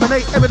devastate,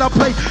 terminate, every I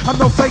play.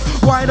 I'm no fake,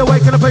 wide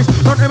awake in the face.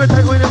 Don't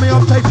imitate, when me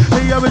on tape.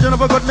 The original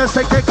for goodness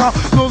sake, take off.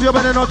 Move your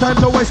bed, no time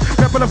to waste.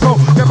 Get for the flow,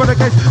 get for the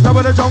case. Love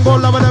with the jungle,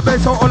 love with the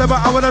bass. So all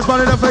about I with a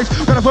smile in the face.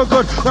 Gotta feel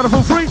good, gotta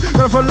feel free,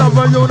 gotta feel love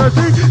and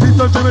unity. These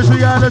don't dream is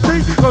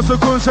reality. Goes to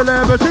cool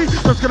celebrity.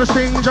 Just gonna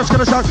sing, just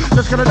gonna shout,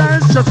 just gonna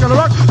dance, just gonna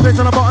rock. Place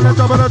on the bottom and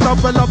top of the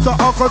top. And love the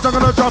awkward, I'm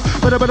gonna drop.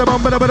 Bada bada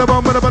boom, bada bada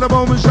boom, bada bada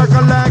boom, shake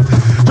a leg.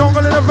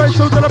 Jungle in the face,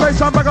 to the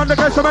bass. I'm back on the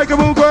case to make it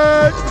move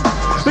good.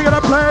 We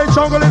gotta play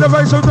jungle in the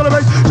face, to the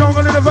bass.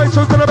 Jungle in the face,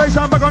 to the bass.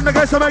 I'm back on the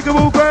case to make it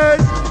move good.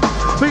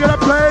 We gotta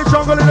play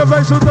jungle in the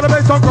face, to the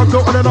bass. Don't come to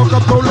and don't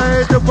come too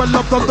late. If we're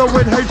love from the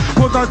wind, hate.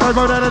 Put that time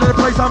out in the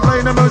place. I'm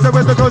playing the music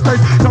with the ghost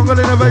taste. Jungle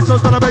in the face, to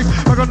the bass.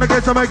 Back on the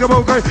case to make it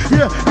move good.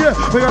 Yeah, yeah.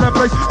 We gotta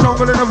play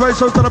jungle in the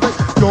face, to the bass.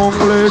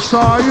 Jungle,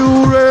 are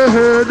you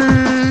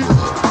ready?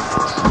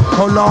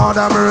 Oh Lord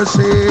have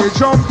mercy,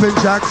 jumping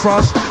Jack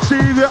Frost,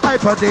 Stevie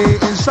Hyper-D,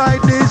 inside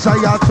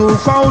Desire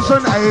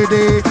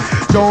 2080.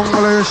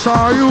 Junglers,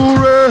 are you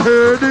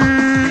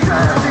ready?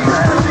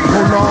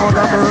 Oh Lord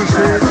have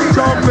mercy,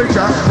 jumping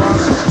Jack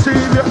Frost,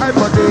 Stevie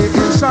Hyper-D,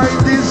 inside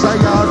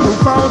Desire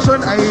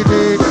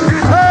 2080.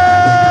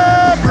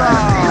 Hey,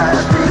 blah.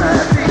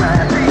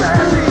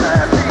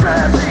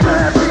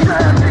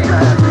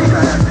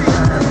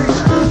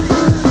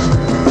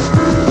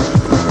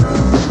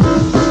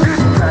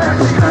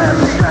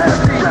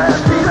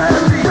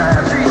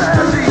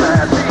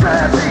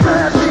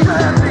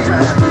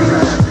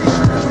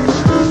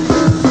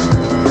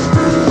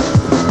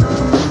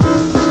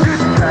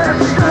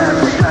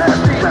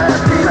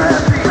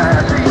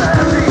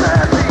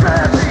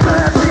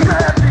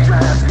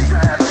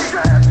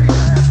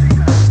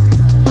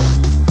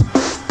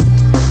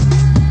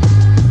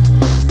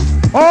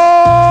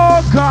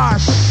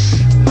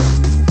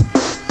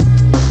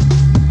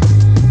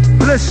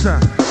 Listen,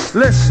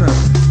 listen.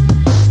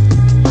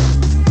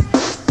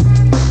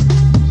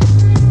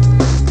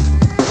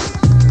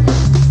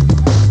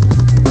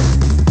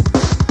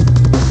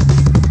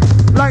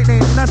 Lightning,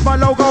 that's my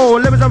logo.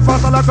 Limits and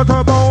faster like a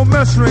turbo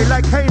mercenary,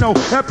 like Kano.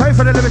 They pay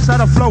for the lyrics that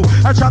I flow.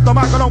 I chop the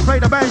mic, I don't play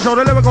the banjo.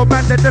 The lyrical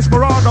bandit,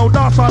 desperado,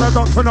 dark side of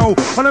Dr. No.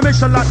 On a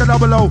mission like the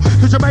double O.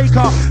 To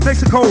Jamaica,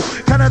 Mexico,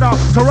 Canada,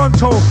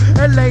 Toronto,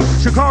 LA,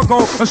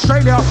 Chicago,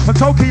 Australia, and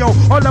Tokyo.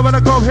 All over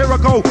the globe, here I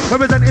go.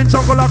 Representing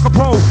jungle like a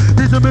pro.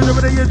 These are music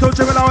with the years, don't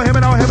him out, him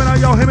and out, him and out,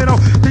 yo, him and out.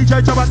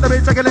 DJ jump at the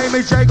beat, second name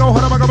is Jago.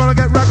 Hold on, I'm gonna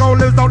get raggo,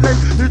 lives, don't live.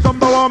 Lose some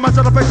no arm, match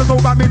of the face, it's all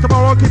about me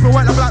tomorrow. Keep it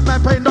wet, the black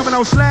man playing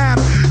domino slam.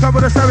 Come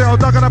with the stereo,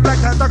 duck in the black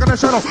cat, duck in the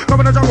shadow. Come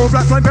in the jungle,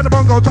 black slime, get the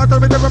bongo. Try to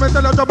be different,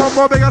 tell you jump on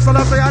more big as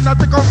I say, I'm not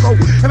the Congo.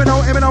 Him and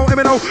out, him and out, him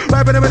and out.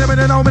 Right in a minute,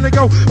 minute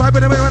go. Right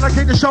in a minute when I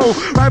keep the show.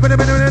 Right in a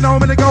minute,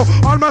 minute go.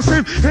 On my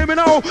sleeve, him and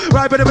out.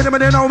 Right in a minute,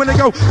 minute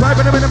go. Right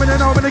in a minute,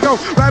 minute go.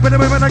 Right in a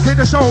minute when I keep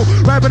the show.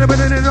 Right in a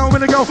minute,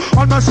 minute go.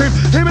 On my sleeve,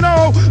 him and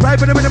out.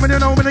 Right in a minute,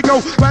 minute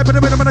go. Right in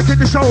a minute when I keep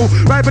the show.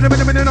 Right in a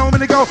minute,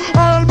 minute go.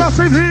 On my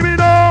sleeve, him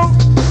and out.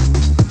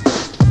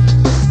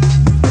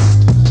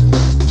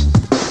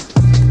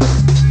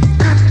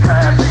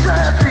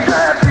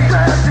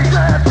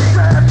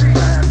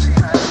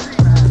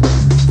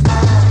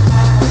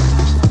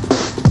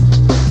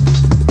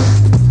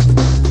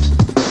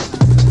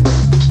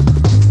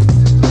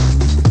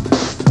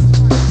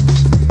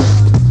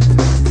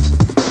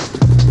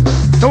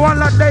 The one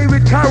like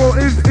David Carroll,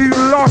 if you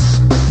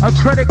lost a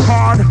credit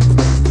card,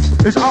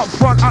 is up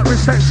front at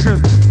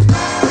reception.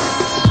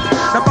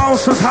 The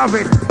bouncers have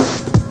it.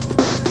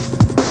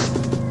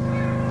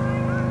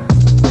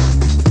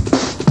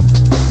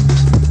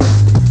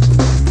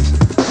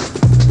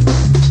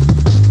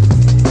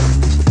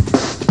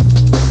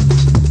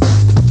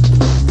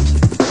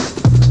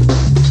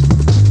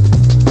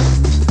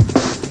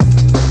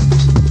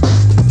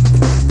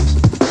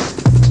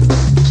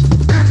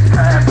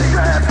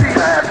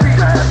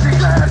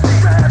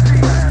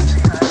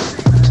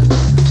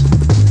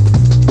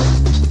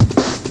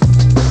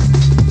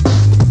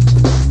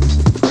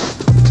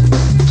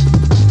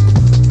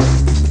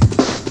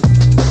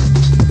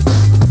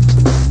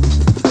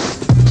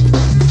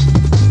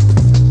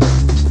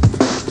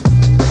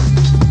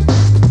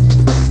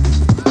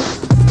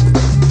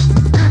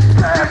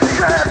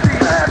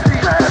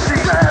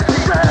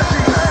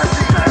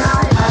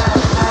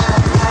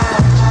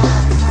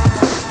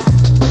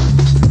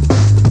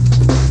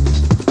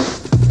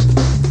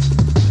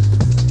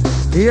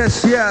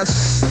 Yes,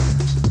 yes.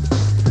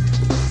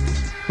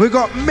 We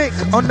got Mick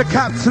on the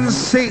captain's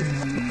seat.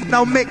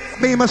 Now Mick,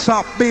 beam us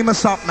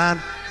up,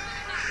 man.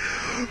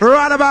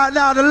 Right about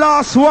now, the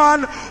last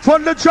one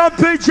from the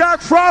Jumping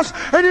Jack Frost.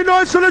 Any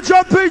noise for the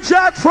Jumping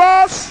Jack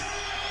Frost?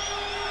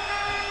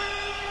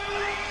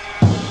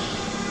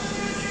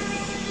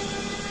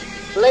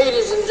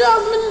 Ladies and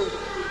gentlemen,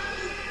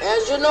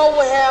 as you know,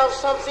 we have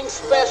something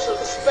special.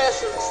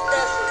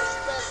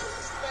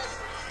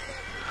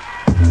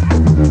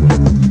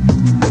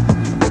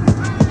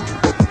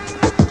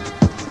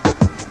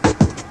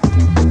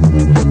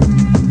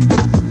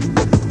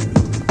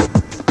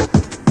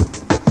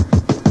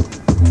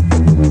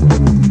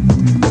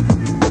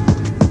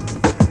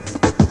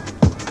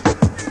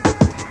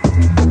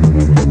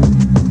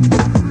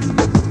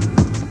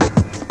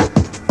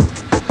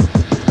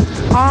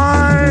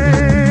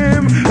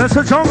 That's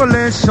a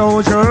jungle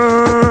soldier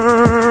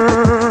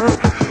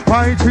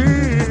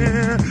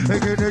fighting to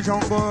get the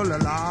jungle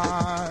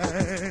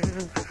alive.